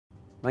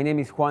My name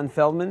is Juan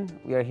Feldman.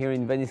 We are here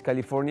in Venice,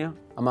 California.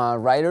 I'm a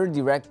writer,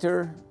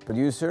 director,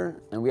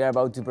 producer, and we are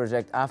about to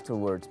project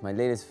Afterwards, my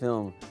latest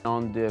film,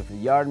 on the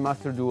Yard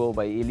Master Duo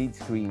by Elite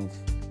Screens.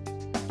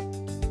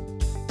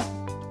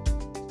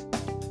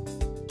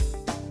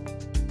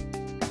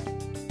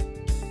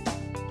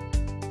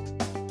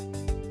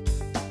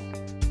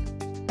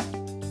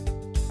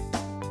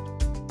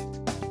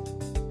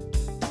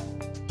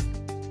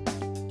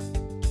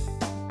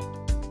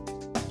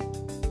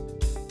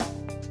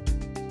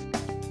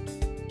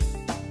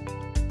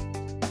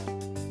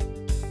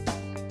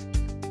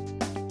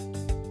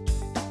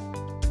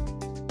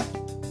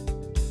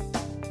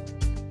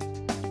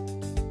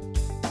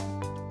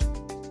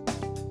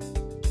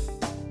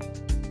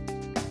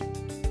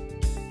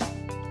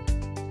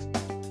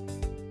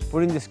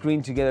 Putting the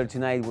screen together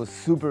tonight was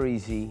super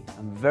easy.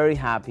 I'm very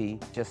happy.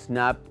 Just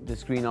snap the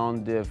screen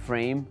on the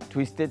frame,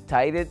 twist it,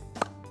 tight it,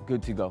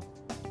 good to go.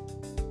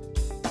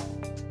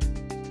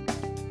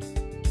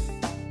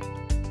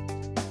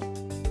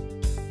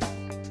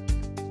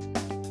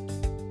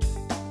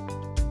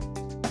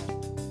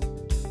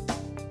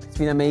 It's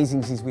been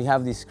amazing since we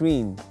have this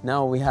screen.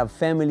 Now we have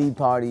family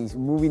parties,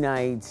 movie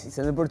nights. It's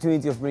an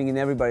opportunity of bringing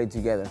everybody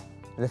together.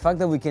 The fact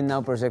that we can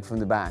now project from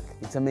the back,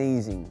 it's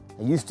amazing.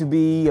 It used to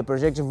be a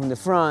projection from the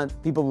front.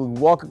 People would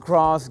walk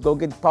across, go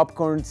get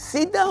popcorn,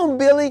 sit down,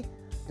 Billy.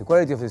 The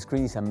quality of the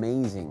screen is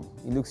amazing.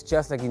 It looks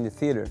just like in the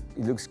theater.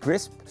 It looks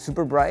crisp,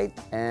 super bright,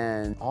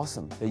 and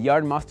awesome. The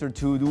Yard Master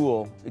 2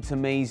 Duo, it's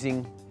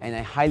amazing, and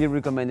I highly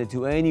recommend it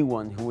to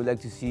anyone who would like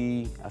to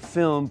see a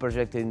film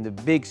projected in the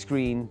big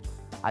screen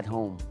at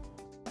home.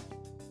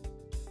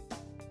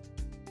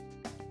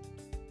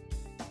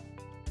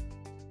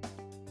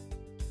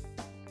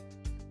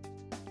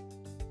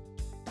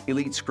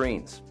 Elite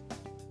Screens.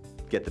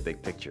 Get the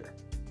big picture.